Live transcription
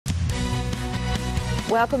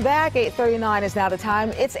Welcome back. 8:39 is now the time.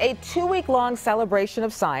 It's a 2-week-long celebration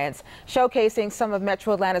of science, showcasing some of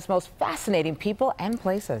Metro Atlanta's most fascinating people and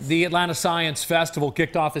places. The Atlanta Science Festival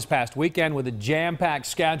kicked off this past weekend with a jam-packed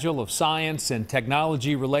schedule of science and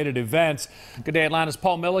technology-related events. Good Day Atlanta's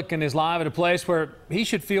Paul Milliken is live at a place where he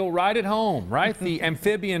should feel right at home, right? The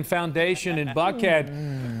Amphibian Foundation in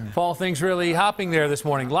Buckhead. Paul, things really hopping there this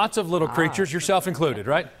morning. Lots of little creatures, yourself included,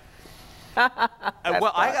 right?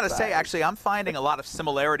 Well, I gotta say, actually, I'm finding a lot of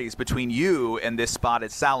similarities between you and this spotted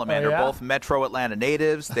salamander. Oh, yeah? Both Metro Atlanta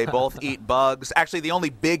natives. They both eat bugs. Actually, the only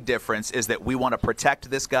big difference is that we want to protect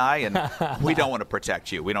this guy, and we don't want to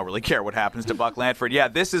protect you. We don't really care what happens to Buck Lanford. Yeah,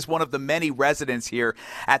 this is one of the many residents here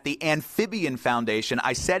at the Amphibian Foundation.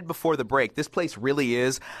 I said before the break, this place really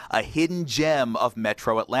is a hidden gem of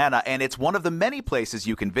Metro Atlanta, and it's one of the many places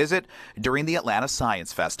you can visit during the Atlanta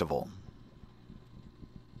Science Festival.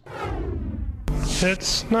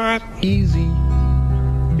 It's not easy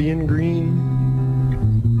being green.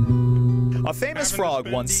 A famous frog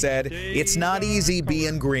once said, "It's not easy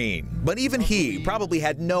being green." But even he probably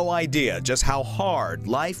had no idea just how hard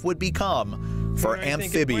life would become for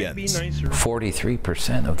amphibians.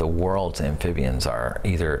 43% of the world's amphibians are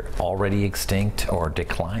either already extinct or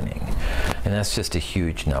declining, and that's just a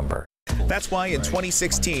huge number. That's why in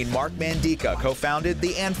 2016, Mark Mandika co-founded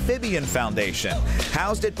the Amphibian Foundation.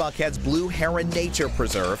 Housed at Buckhead's Blue Heron Nature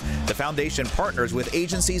Preserve, the foundation partners with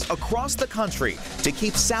agencies across the country to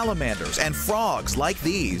keep salamanders and frogs like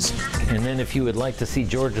these And then if you would like to see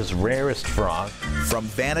Georgia's rarest frog, from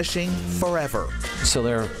vanishing forever. so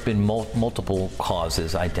there have been multiple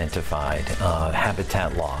causes identified.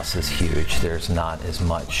 Habitat loss is huge. There's not as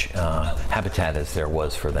much habitat as there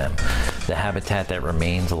was for them. The habitat that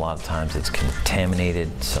remains, a lot of times it's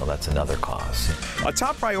contaminated, so that's another cause. A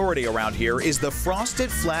top priority around here is the frosted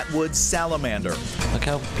flatwood salamander. Look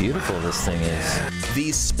how beautiful this thing is.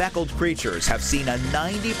 These speckled creatures have seen a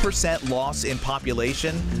 90% loss in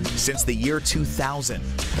population since the year 2000.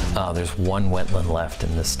 There's one wetland left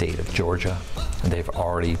in the state of Georgia. They've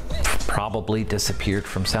already probably disappeared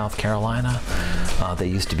from South Carolina. They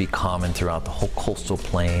used to be common throughout the whole coastal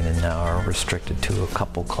plain and now are restricted to a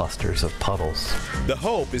couple clusters of puddles. The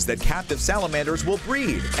hope is that captive salamanders will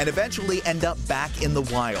breed and eventually end up back in the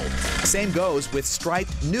wild. Same goes with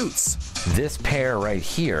striped newts. This pair right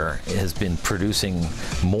here has been producing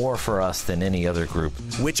more for us than any other group.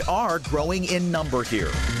 Which are growing in number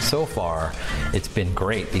here. So far, it's been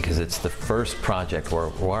great because it's the first project we're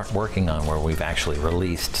working on where we've actually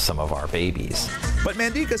released some of our babies. But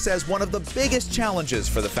Mandika says one of the biggest challenges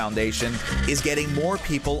for the foundation is getting more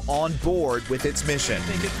people on board with its mission.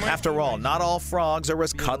 After all, not all frogs are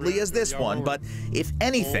as cuddly as this one, but if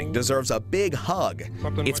anything deserves a big hug,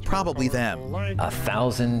 it's probably them.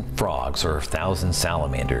 1,000 frogs or 1,000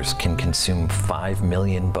 salamanders can consume 5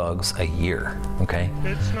 million bugs a year, okay?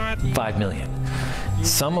 5 million.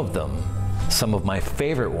 Some of them, some of my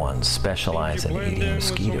favorite ones, specialize in eating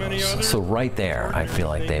mosquitoes. So right there, I feel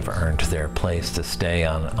like they've earned their place to stay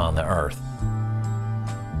on the earth.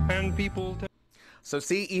 And people So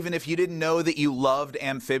see, even if you didn't know that you loved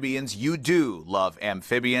amphibians, you do love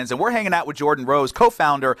amphibians. And we're hanging out with Jordan Rose,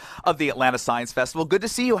 co-founder of the Atlanta Science Festival. Good to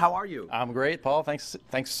see you. How are you? I'm great, Paul. Thanks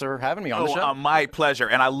for having me on the show. My pleasure.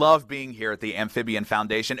 And I love being here at the Amphibian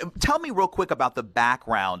Foundation. Tell me real quick about the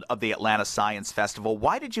background of the Atlanta Science Festival.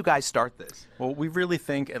 Why did you guys start this? Well, we really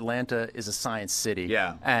think Atlanta is a science city.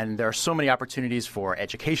 Yeah. And there are so many opportunities for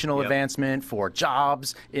educational advancement, for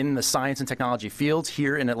jobs in the science and technology fields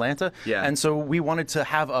here in Atlanta. Yeah. And so we wanted to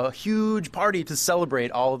have a huge party to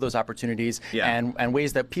celebrate all of those opportunities and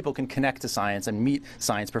ways that people can connect to science and meet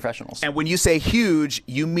science professionals. And when you say huge,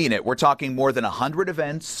 you mean it. We're talking more than 100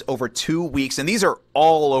 events over 2 weeks, and these are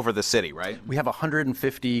all over the city, right? We have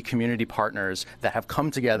 150 community partners that have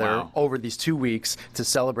come together over these 2 weeks to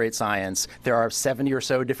celebrate science. There are 70 or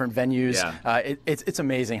so different venues. It's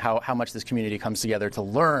amazing how much this community comes together to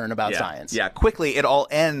learn about science. Yeah, quickly, it all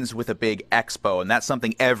ends with a big expo, and that's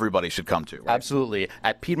something everybody should come to, right? Absolutely.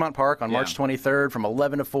 At Piedmont Park on March 23rd from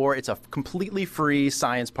 11 to 4, it's a completely free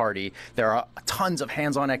science party. There are tons of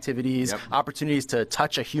hands-on activities, opportunities to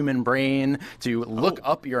touch a human brain, to look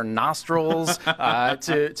up your nostrils,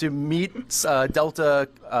 to meet Delta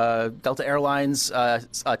Airlines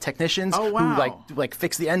technicians who like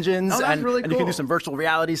fix the engines, and you can do some virtual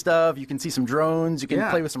reality stuff. You can see some drones. You can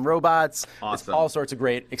play with some robots. It's all sorts of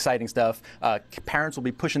great, exciting stuff. Parents will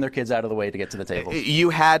be pushing their kids out of the way to get to the table. You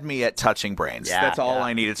had me at touching brains. That's all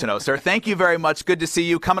I needed to know, sir. Thank you very much. Good to see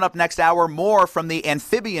you. Coming up next hour, more from the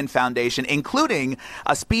Amphibian Foundation, including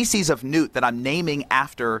a species of newt that I'm naming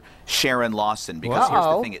after Sharon Lawson. Because here's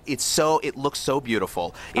the thing: it looks so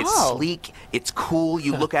beautiful. It's sleek. It's cool.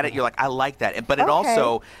 You look at it, you're like, I like that. But it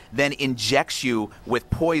also then injects you with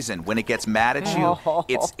poison when it gets mad at you.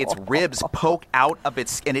 Its ribs poke out of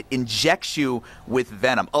its, and it injects you with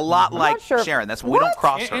venom. A lot like Sharon. That's why we don't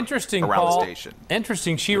cross her Interesting, around Paul. the station.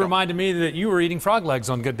 Interesting. She reminded me that you were eating frog legs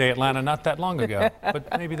on Good Day Atlanta not that long ago.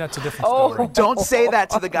 But maybe that's a different story. Don't say that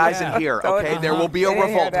to the guys in here, okay? There will be a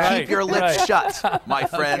revolt. Keep your lips shut, my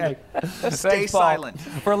friend. Stay silent.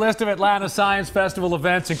 For a list of Atlanta Science Festival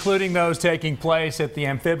events, including those taking place at the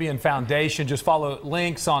Amphibian Foundation, just follow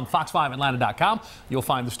links on fox5atlanta.com. You'll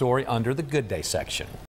find the story under the Good Day section.